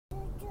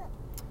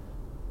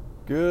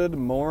Good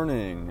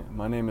morning.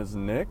 My name is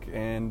Nick,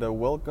 and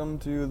welcome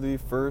to the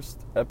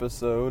first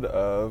episode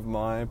of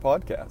my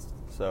podcast.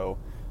 So,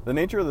 the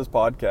nature of this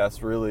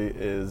podcast really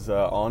is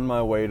on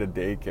my way to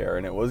daycare,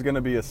 and it was going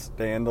to be a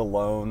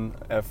standalone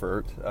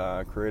effort,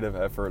 creative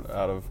effort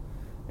out of,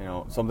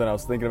 something I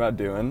was thinking about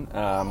doing.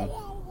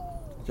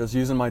 Just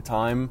using my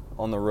time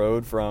on the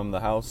road from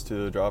the house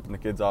to dropping the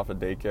kids off at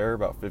daycare,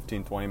 about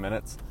 15-20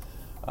 minutes.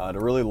 To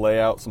really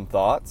lay out some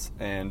thoughts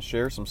and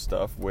share some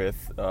stuff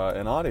with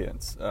an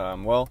audience.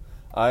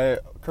 I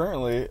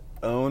currently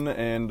own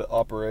and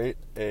operate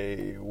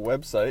a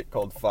website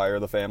called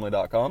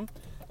firethefamily.com,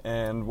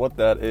 and what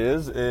that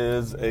is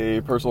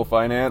a personal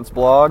finance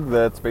blog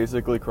that's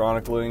basically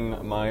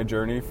chronicling my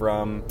journey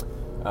from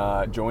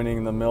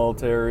joining the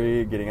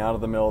military, getting out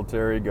of the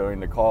military, going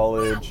to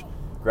college,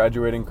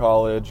 graduating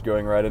college,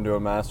 going right into a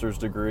master's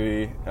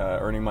degree,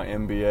 earning my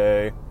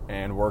MBA,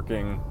 and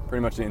working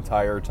pretty much the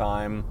entire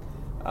time,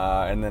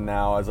 and then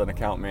now as an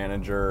account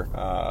manager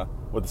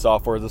with a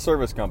software as a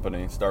service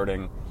company,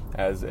 starting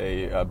as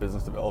a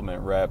business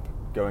development rep,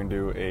 going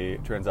to a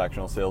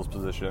transactional sales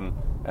position,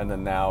 and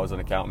then now as an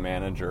account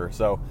manager.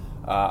 So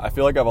I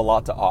feel like I have a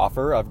lot to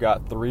offer. I've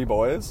got 3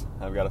 boys.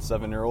 I've got a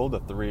 7-year-old,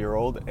 a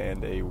 3-year-old,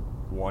 and a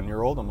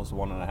 1-year-old, almost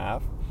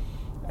 1.5.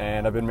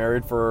 And I've been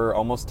married for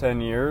almost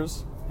 10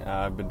 years.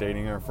 I've been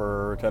dating her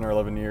for 10 or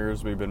 11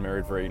 years. We've been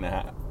married for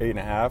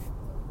 8.5.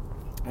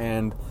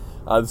 And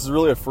this is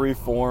really a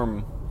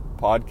free-form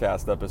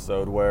podcast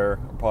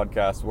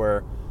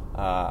where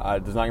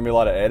there's not going to be a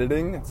lot of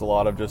editing. It's a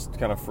lot of just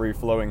kind of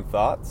free-flowing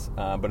thoughts.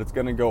 But it's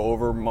going to go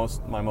over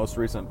my most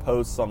recent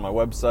posts on my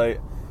website.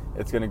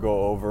 It's going to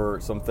go over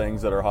some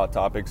things that are hot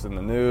topics in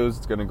the news.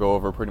 It's going to go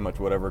over pretty much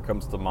whatever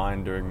comes to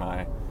mind during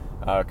my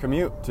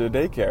commute to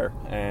daycare.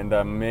 And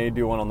I may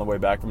do one on the way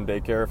back from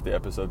daycare if the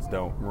episodes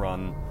don't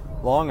run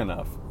long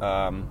enough.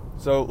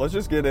 So let's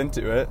just get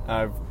into it.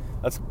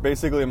 That's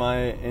basically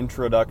my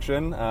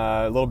introduction.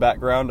 A little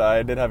background,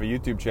 I did have a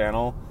YouTube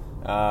channel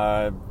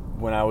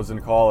when I was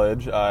in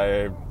college.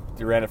 I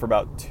ran it for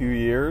about 2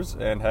 years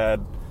and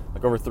had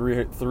like over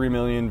 3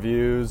 million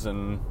views,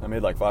 and I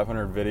made like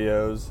 500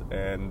 videos,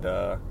 and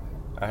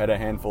I had a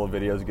handful of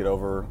videos get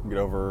over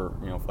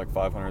like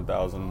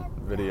 500,000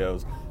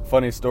 videos.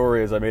 Funny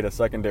story is I made a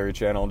secondary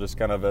channel just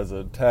kind of as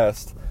a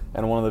test,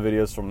 and one of the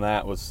videos from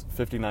that was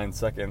 59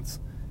 seconds.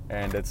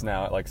 And it's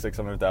now at like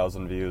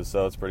 600,000 views,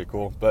 so it's pretty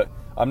cool. But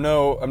I'm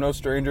no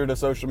stranger to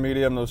social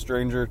media. I'm no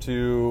stranger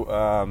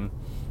to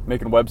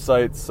making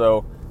websites.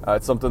 So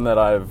it's something that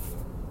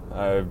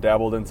I've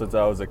dabbled in since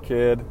I was a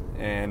kid,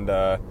 and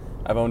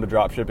I've owned a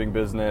drop shipping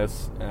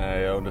business.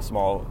 I owned a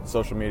small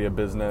social media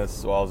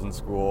business while I was in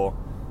school,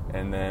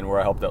 and then where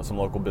I helped out some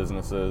local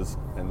businesses.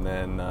 And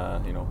then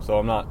so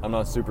I'm not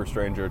a super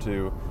stranger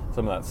to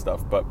some of that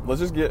stuff. But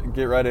let's just get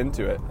right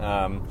into it.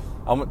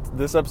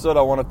 This episode,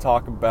 I want to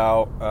talk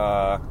about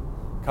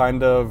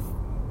kind of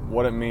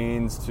what it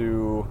means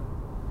to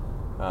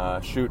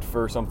shoot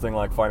for something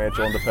like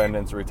financial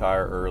independence,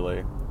 retire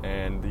early.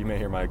 And you may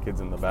hear my kids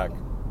in the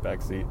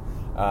back seat.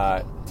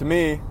 To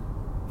me,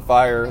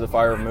 the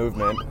FIRE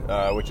movement,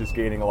 which is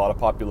gaining a lot of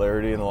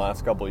popularity in the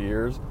last couple of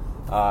years,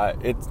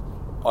 it's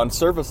on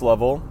surface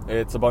level,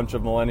 it's a bunch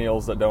of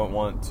millennials that don't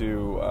want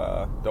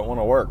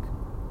to work,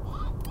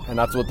 and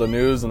that's what the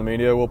news and the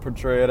media will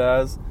portray it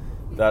as.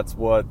 That's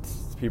what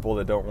people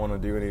that don't want to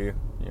do any,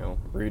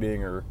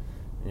 reading or,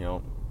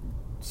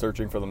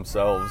 searching for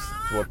themselves,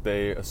 what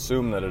they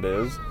assume that it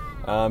is,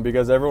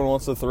 because everyone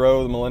wants to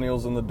throw the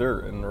millennials in the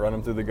dirt and run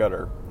them through the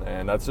gutter,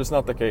 and that's just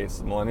not the case.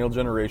 The millennial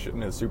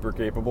generation is super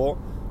capable.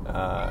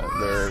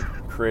 They're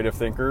creative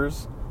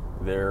thinkers.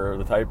 They're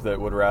the type that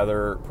would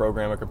rather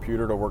program a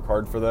computer to work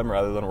hard for them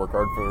rather than work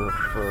hard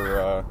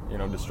for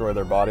destroy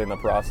their body in the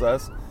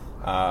process.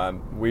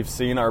 We've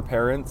seen our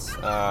parents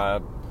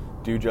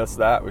do just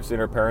that. We've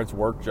seen our parents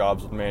work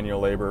jobs with manual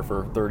labor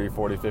for 30,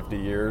 40, 50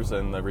 years,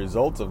 and the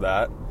results of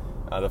that,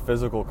 the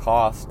physical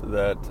cost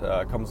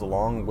that comes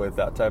along with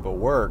that type of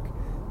work,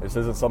 this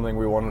isn't something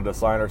we wanted to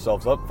sign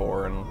ourselves up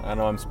for. And I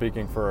know I'm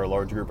speaking for a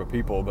large group of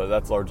people, but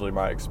that's largely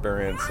my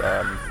experience.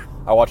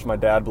 I watched my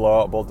dad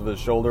blow out both of his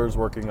shoulders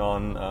working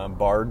on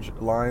barge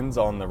lines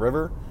on the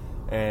river,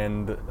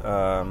 and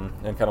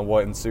kind of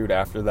what ensued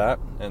after that.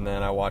 And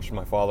then I watched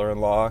my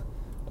father-in-law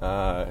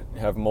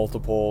have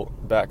multiple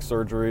back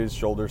surgeries,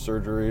 shoulder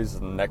surgeries,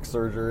 and neck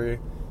surgery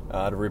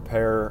to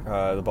repair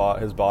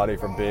his body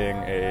from being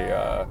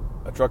a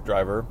truck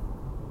driver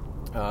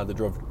that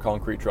drove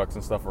concrete trucks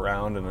and stuff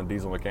around, and a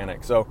diesel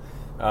mechanic. So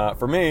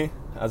for me,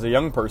 as a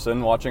young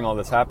person watching all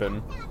this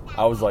happen,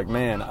 I was like,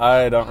 man,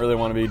 I don't really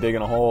want to be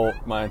digging a hole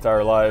my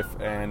entire life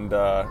and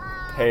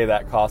pay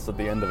that cost at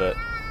the end of it.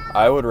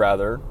 I would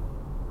rather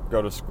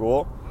go to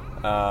school.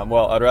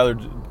 I'd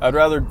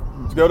rather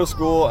go to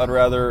school. I'd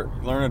rather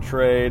learn a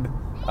trade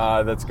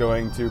that's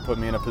going to put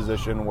me in a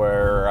position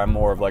where I'm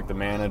more of like the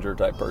manager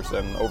type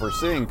person,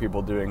 overseeing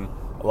people doing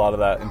a lot of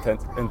that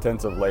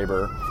intensive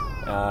labor.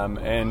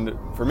 And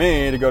for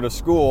me to go to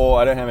school,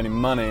 I didn't have any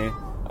money.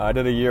 I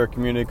did a year at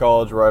community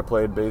college where I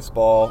played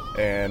baseball,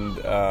 and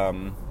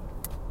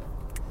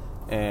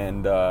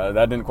And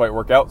that didn't quite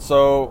work out,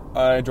 so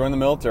I joined the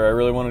military. I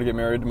really wanted to get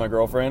married to my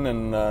girlfriend,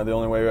 and the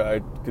only way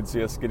I could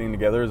see us getting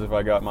together is if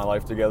I got my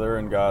life together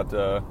and got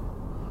a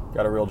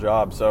real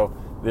job. So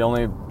the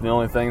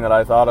only thing that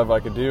I thought of I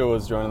could do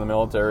was join the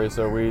military.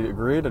 So we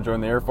agreed to join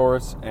the Air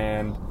Force,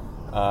 and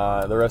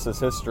the rest is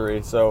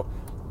history. So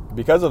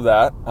because of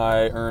that,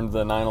 I earned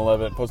the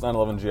post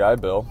 9/11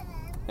 GI Bill,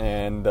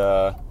 and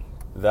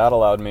that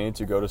allowed me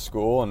to go to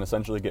school and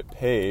essentially get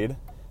paid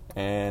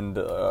and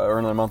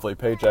earn a monthly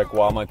paycheck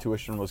while my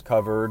tuition was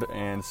covered,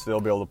 and still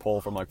be able to pull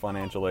from like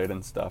financial aid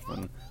and stuff.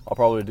 And I'll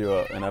probably do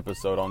an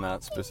episode on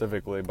that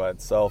specifically by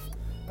itself.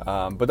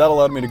 But that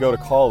allowed me to go to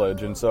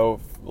college, and so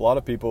a lot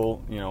of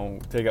people,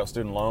 take out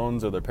student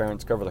loans or their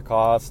parents cover the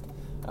cost.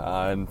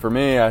 And for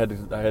me, I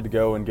had to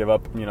go and give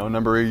up, a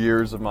number of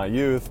years of my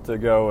youth to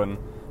go and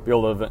be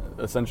able to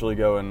essentially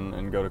go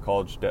and go to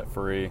college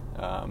debt-free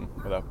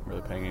without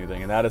really paying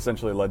anything. And that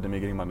essentially led to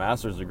me getting my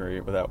master's degree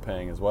without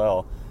paying as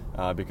well.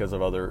 Because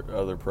of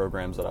other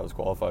programs that I was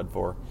qualified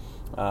for.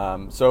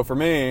 So for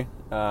me,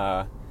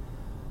 the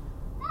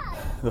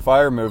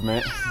FIRE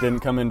movement didn't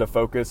come into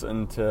focus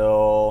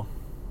until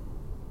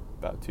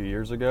about 2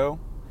 years ago.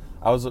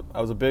 I was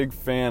a big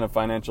fan of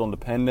financial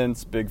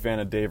independence, big fan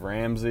of Dave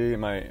Ramsey.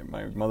 My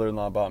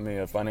mother-in-law bought me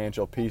a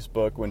financial peace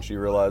book when she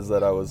realized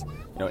that I was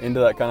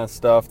into that kind of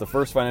stuff. The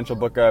first financial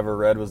book I ever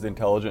read was The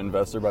Intelligent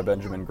Investor by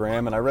Benjamin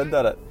Graham, and I read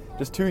that at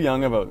just too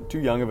young of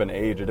an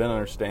age. I didn't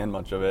understand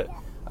much of it.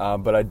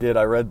 But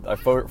I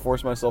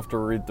forced myself to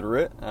read through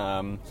it,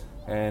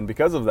 and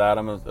because of that,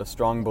 I'm a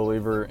strong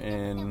believer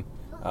in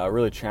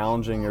really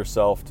challenging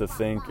yourself to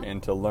think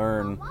and to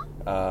learn,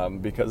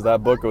 because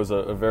that book was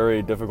a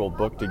very difficult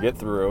book to get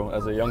through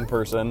as a young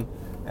person,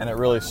 and it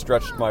really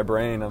stretched my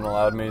brain and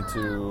allowed me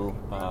to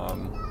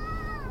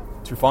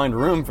find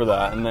room for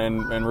that,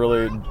 and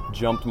really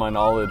jumped my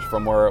knowledge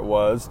from where it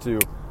was to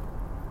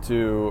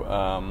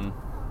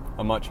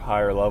a much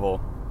higher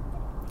level.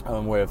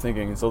 Way of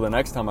thinking. And so the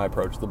next time I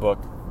approached the book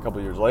a couple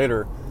of years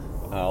later,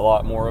 a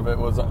lot more of it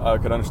was, I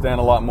could understand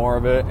a lot more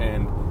of it,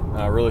 and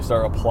really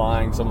start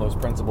applying some of those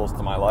principles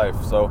to my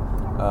life. So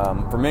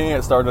for me,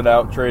 it started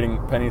out trading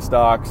penny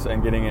stocks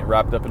and getting it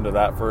wrapped up into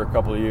that for a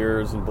couple of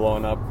years, and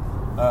blowing up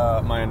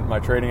my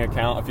trading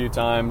account a few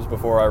times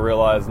before I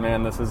realized,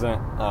 man, this isn't,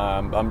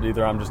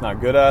 I'm just not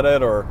good at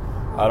it, or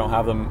I don't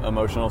have the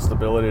emotional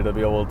stability to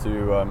be able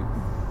to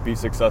be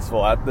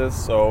successful at this.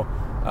 So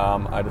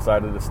I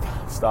decided to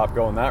stop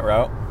going that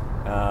route,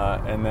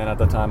 and then at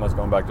the time I was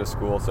going back to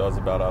school, so I was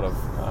about out of,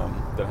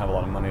 didn't have a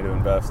lot of money to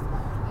invest.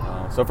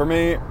 So for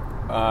me,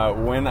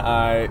 when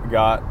I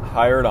got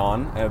hired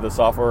on at the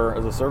software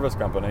as a service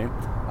company,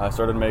 I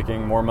started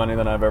making more money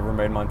than I've ever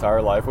made my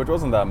entire life, which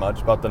wasn't that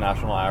much, about the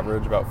national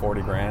average, about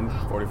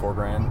 44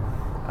 grand.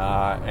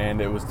 And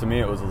it was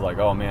like,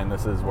 oh man,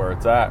 this is where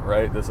it's at,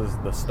 right? This is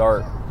the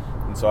start.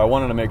 And so I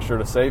wanted to make sure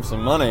to save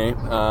some money,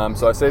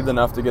 so I saved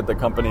enough to get the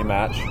company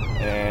match,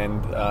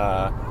 and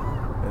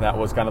that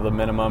was kind of the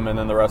minimum, and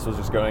then the rest was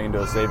just going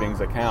into a savings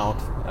account.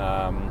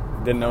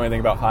 Didn't know anything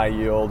about high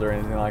yield or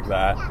anything like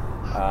that,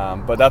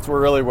 but that's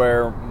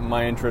where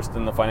my interest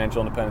in the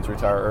financial independence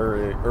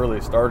retire early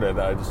started.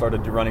 I just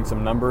started running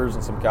some numbers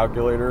and some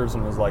calculators,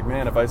 and was like,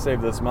 man, if I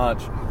save this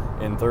much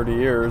in 30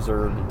 years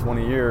or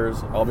 20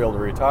 years, I'll be able to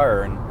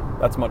retire, and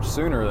that's much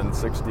sooner than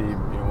 60,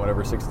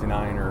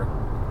 69 or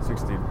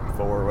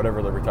 64,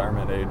 whatever the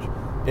retirement age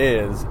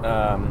is,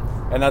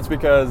 and that's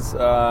because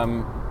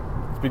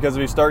if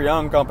you start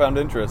young, compound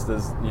interest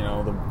is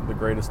the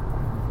greatest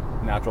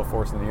natural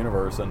force in the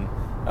universe, and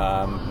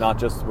not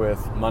just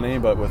with money,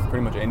 but with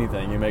pretty much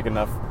anything. You make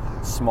enough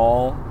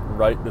small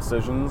right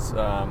decisions,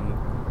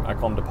 I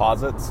call them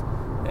deposits,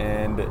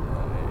 and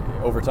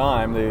over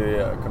time they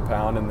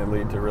compound and they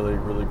lead to really,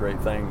 really great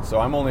things. So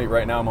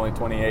right now I'm only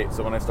 28.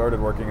 So when I started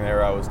working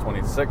there, I was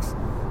 26.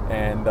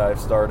 And I've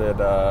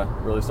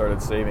really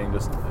started saving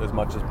just as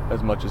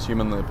much as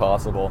humanly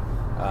possible.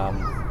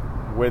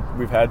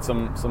 We've had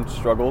some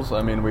struggles.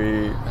 I mean,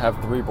 we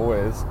have 3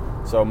 boys,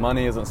 so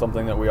money isn't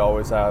something that we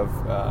always have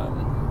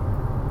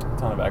a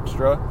ton of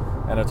extra,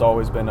 and it's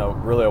always been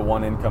really a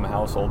one-income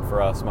household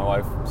for us. My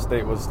wife was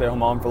a stay-at-home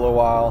mom for a little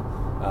while.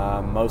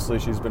 Mostly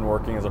she's been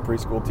working as a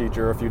preschool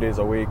teacher a few days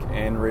a week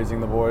and raising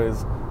the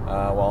boys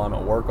while I'm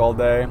at work all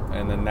day.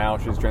 And then now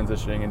she's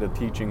transitioning into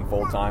teaching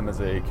full-time as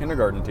a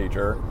kindergarten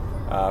teacher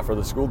for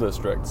the school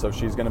district. So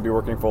she's going to be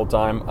working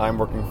full-time. I'm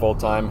working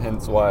full-time,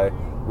 hence why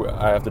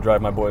I have to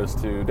drive my boys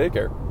to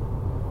daycare.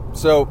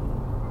 So,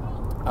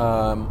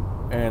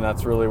 and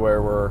that's really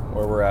where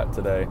we're at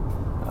today.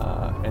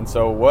 And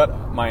so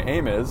what my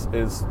aim is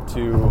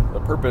to,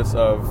 the purpose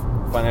of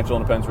financial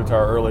independence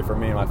retire early for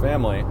me and my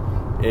family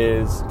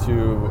is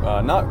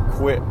to not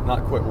quit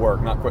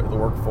work, not quit the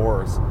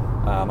workforce.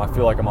 I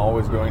feel like I'm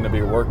always going to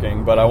be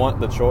working, but I want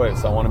the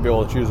choice. I want to be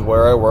able to choose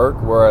where I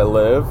work, where I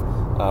live,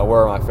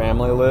 where my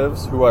family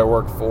lives, who I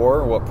work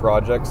for, what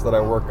projects that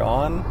I work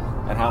on,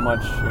 and how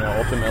much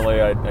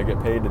ultimately I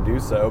get paid to do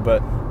so.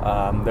 But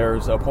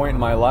there's a point in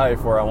my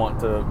life where I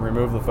want to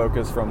remove the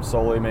focus from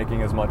solely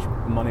making as much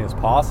money as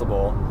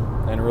possible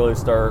and really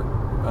start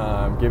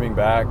giving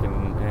back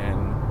and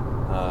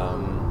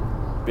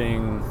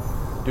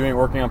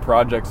working on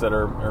projects that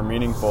are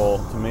meaningful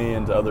to me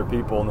and to other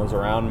people and those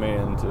around me,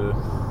 and to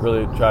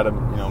really try to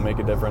make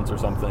a difference or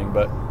something.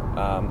 But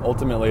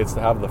ultimately, it's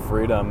to have the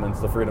freedom, and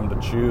it's the freedom to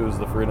choose,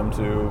 the freedom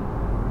to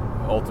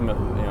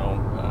ultimately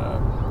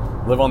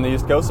live on the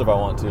East Coast if I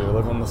want to,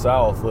 live in the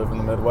South, live in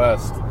the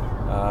Midwest,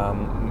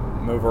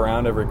 move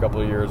around every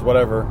couple of years,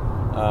 whatever.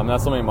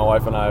 That's something my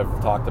wife and I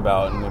have talked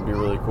about, and it'd be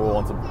really cool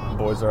once the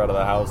boys are out of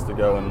the house to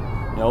go and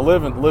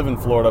live in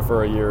Florida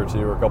for a year or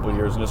two or a couple of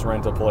years and just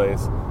rent a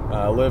place,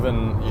 live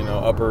in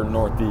upper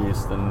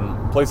Northeast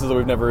and places that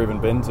we've never even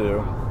been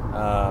to.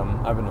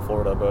 I've been to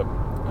Florida, but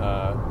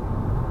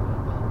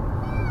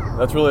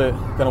that's really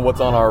kind of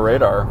what's on our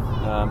radar.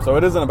 So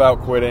it isn't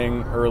about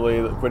quitting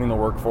the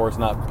workforce,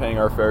 not paying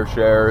our fair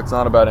share. It's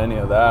not about any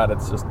of that.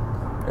 It's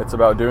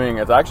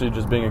actually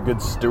just being a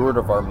good steward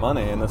of our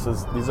money. And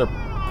these are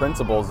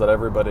principles that I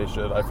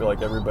feel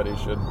like everybody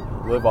should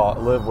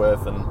live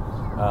with,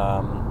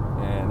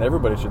 and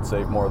everybody should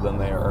save more than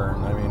they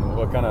earn. I mean,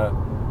 what kind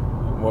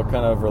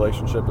of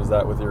relationship is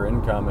that with your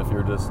income if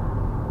you're just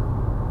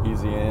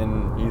easy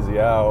in, easy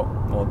out?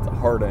 Well, it's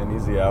hard in,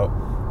 easy out,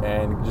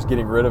 and just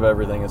getting rid of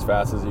everything as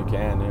fast as you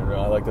can.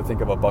 I like to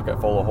think of a bucket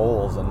full of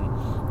holes, and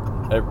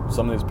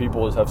some of these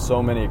people just have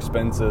so many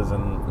expenses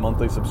and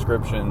monthly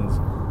subscriptions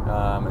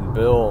and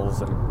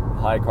bills and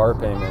high car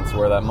payments,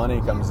 where that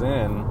money comes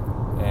in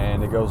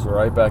and it goes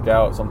right back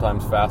out,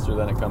 sometimes faster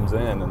than it comes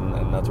in,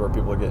 and that's where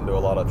people get into a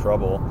lot of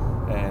trouble.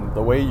 And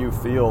the way you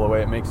feel, the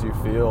way it makes you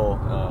feel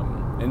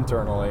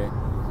internally,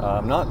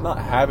 not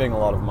having a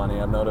lot of money,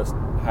 I've noticed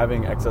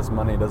having excess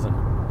money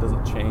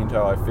doesn't change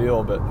how I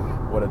feel, but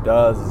what it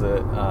does is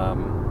it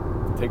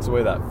takes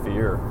away that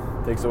fear.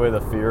 It takes away the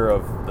fear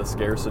of the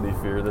scarcity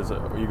fear.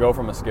 You go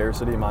from a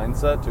scarcity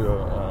mindset to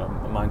a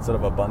mindset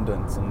of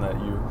abundance, and that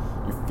you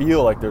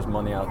feel like there's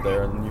money out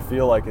there, and you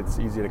feel like it's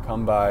easy to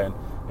come by and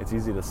it's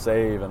easy to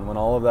save. And when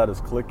all of that is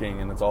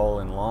clicking and it's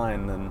all in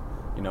line, then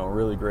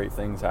really great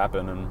things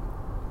happen, and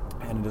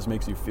it just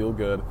makes you feel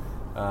good.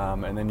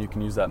 And then you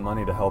can use that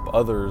money to help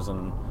others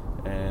and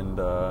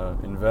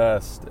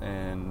invest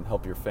and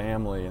help your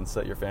family and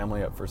set your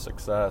family up for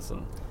success.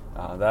 And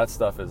that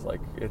stuff is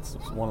it's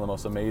one of the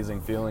most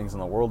amazing feelings in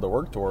the world to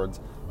work towards.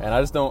 And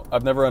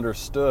I've never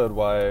understood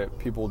why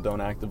people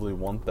don't actively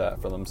want that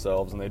for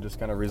themselves, and they just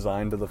kind of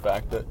resign to the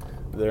fact that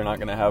they're not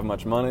going to have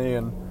much money,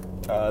 and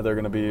they're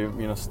going to be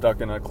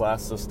stuck in a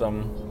class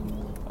system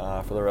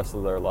for the rest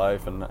of their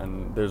life,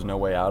 and there's no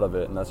way out of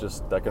it, and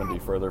that can be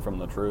further from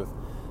the truth.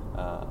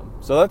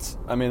 So that's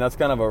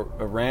kind of a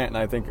rant, and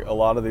I think a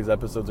lot of these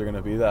episodes are going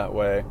to be that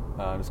way.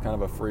 Just kind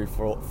of a free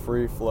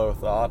flow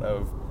thought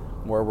of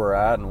where we're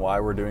at and why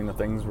we're doing the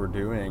things we're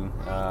doing.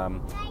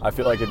 I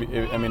feel like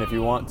if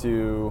you want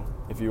to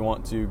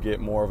get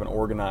more of an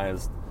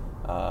organized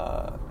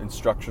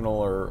instructional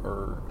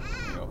or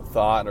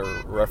thought or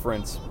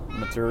reference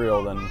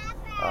material, then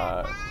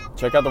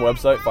check out the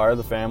website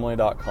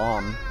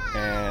firethefamily.com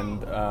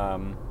and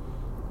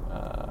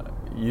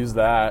use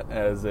that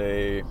as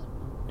a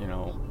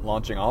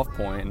launching off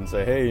point, and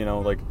say, hey,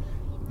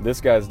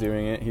 this guy's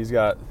doing it. He's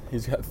got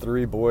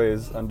 3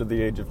 boys under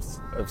the age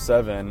of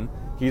 7.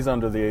 He's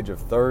under the age of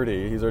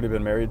 30. He's already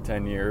been married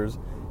 10 years,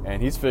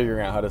 and he's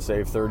figuring out how to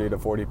save 30 to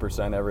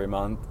 40% every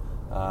month.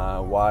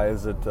 Why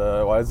is it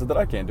that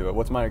I can't do it?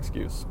 What's my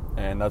excuse?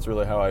 And that's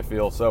really how I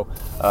feel. So,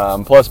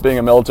 plus being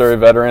a military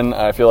veteran,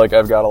 I feel like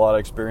I've got a lot of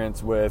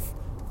experience with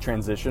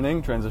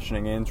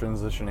transitioning in,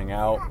 transitioning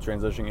out,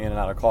 transitioning in and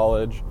out of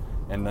college,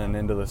 and then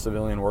into the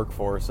civilian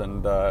workforce.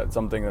 And it's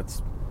something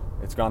it's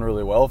gone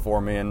really well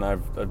for me, and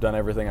I've done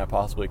everything I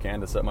possibly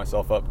can to set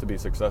myself up to be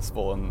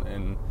successful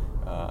in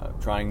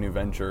trying new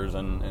ventures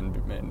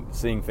and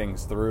seeing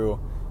things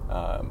through.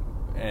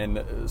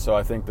 And so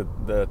I think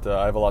that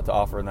I have a lot to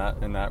offer in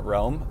that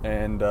realm,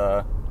 and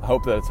I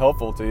hope that it's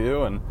helpful to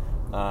you, and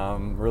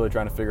really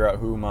trying to figure out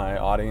who my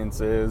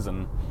audience is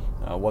and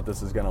what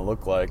this is going to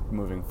look like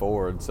moving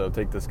forward. So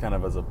take this kind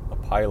of as a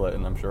pilot,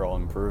 and I'm sure I'll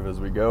improve as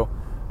we go.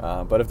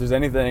 But if there's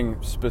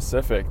anything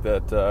specific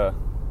that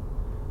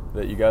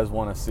you guys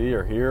want to see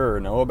or hear or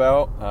know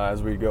about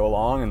as we go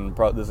along, and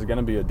this is going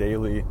to be a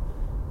daily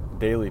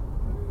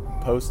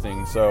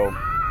posting, so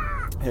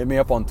hit me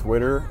up on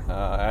Twitter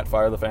at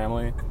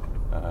firethefamily.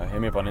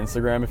 Hit me up on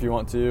Instagram if you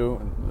want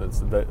to. That's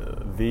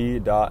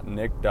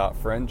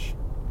the.nick.french,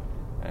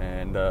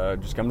 and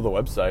just come to the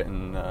website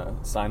and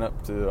sign up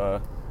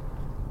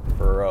for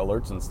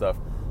alerts and stuff.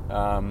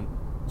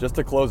 Just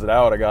to close it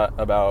out, I got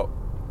about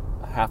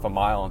half a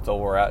mile until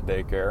we're at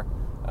daycare.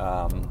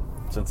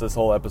 Since this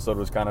whole episode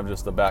was kind of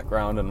just the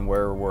background and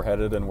where we're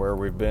headed and where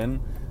we've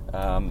been,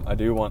 I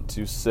do want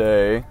to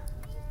say,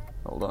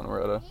 hold on,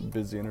 we're at a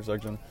busy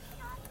intersection.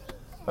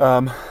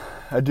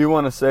 I do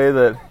want to say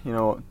that,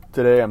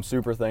 today I'm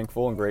super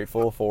thankful and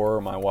grateful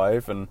for my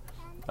wife and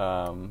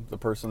the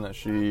person that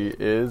she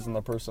is and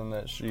the person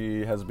that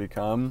she has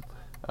become.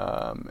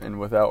 And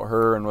without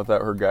her and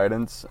without her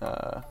guidance,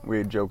 we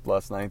had joked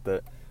last night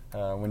that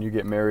when you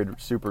get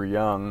married super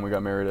young, we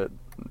got married at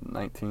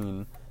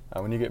 19,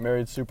 when you get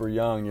married super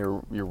young,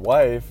 your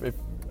wife, if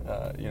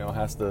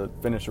has to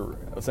finish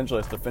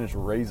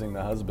raising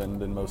the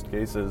husband in most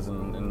cases,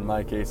 and in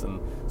my case and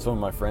some of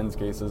my friends'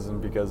 cases,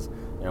 and because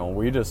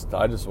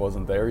I just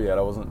wasn't there yet.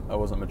 I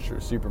wasn't mature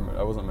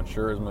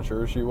as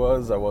mature as she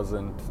was.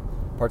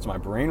 Parts of my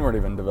brain weren't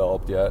even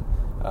developed yet.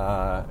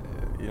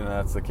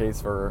 That's the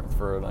case for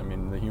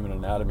the human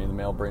anatomy. The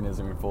male brain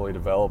isn't even fully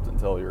developed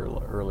until your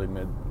early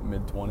mid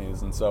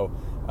 20s, and so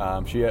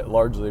she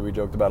largely, we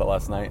joked about it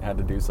last night, had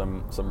to do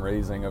some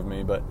raising of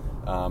me, but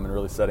and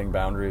really setting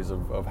boundaries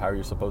of how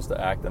you're supposed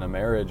to act in a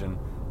marriage. And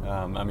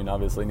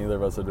obviously neither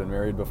of us had been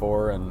married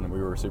before, and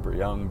we were super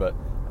young, but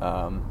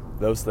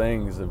those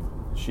things,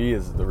 she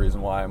is the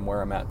reason why I'm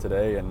where I'm at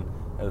today, and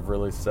have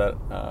really set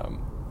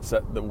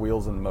the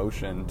wheels in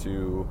motion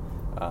to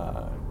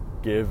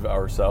give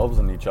ourselves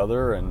and each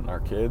other and our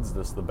kids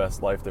the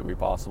best life that we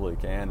possibly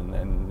can,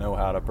 and know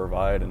how to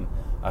provide. And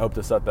I hope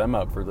to set them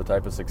up for the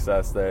type of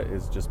success that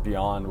is just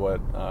beyond what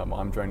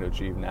I'm trying to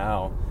achieve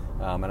now.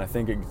 And I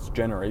think it's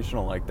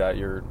generational like that.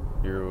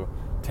 You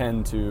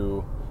tend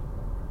to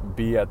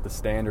be at the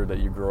standard that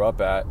you grew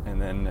up at,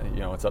 and then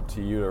it's up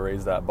to you to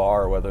raise that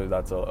bar, whether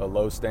that's a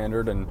low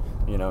standard and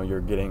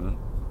you're getting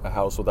a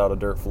house without a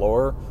dirt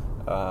floor,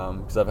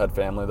 because I've had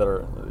family that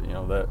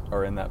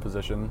are in that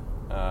position,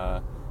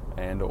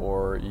 and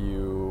or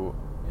you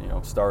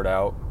start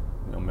out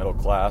middle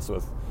class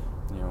with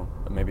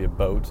maybe a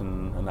boat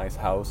and a nice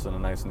house and a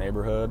nice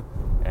neighborhood,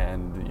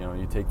 and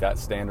you take that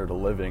standard of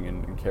living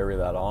and carry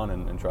that on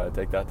and try to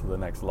take that to the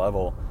next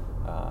level.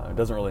 It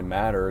doesn't really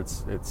matter.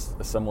 It's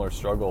a similar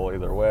struggle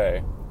either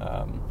way,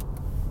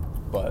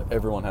 but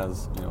everyone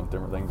has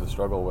different things to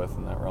struggle with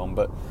in that realm.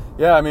 But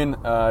yeah,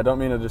 I don't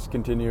mean to just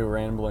continue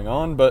rambling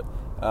on, but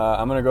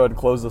I'm going to go ahead and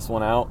close this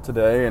one out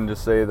today and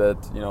just say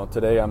that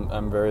today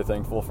I'm very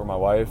thankful for my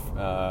wife,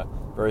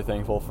 very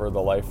thankful for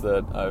the life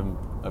that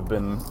I've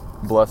been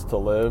blessed to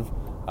live.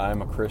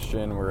 I'm a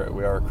Christian.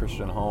 We are a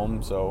Christian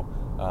home, so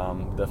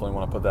definitely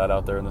want to put that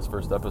out there in this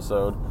first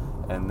episode.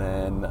 And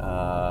then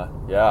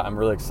I'm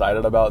really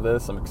excited about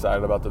this. I'm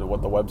excited about the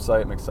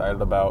website. I'm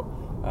excited about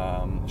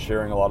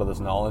sharing a lot of this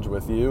knowledge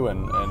with you,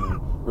 and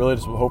really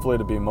just hopefully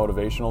to be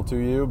motivational to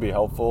you, be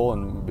helpful,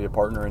 and be a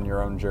partner in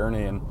your own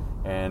journey.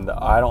 And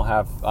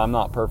I'm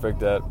not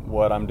perfect at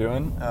what I'm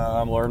doing.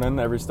 I'm learning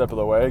every step of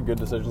the way, good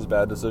decisions,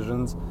 bad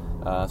decisions.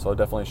 So I'll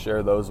definitely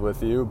share those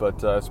with you.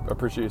 But I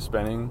appreciate you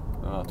spending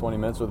 20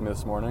 minutes with me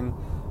this morning.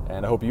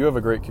 And I hope you have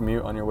a great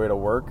commute on your way to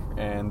work.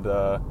 And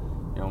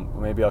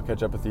maybe I'll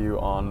catch up with you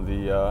on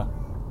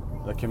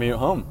the commute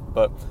home.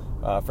 But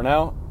for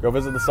now, go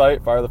visit the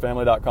site,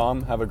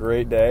 firethefamily.com. Have a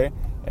great day.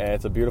 And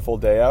it's a beautiful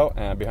day out,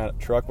 and behind a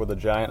truck with a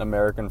giant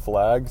American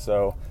flag.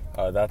 So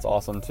that's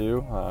awesome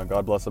too.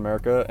 God bless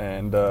America,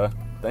 and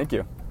thank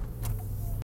you.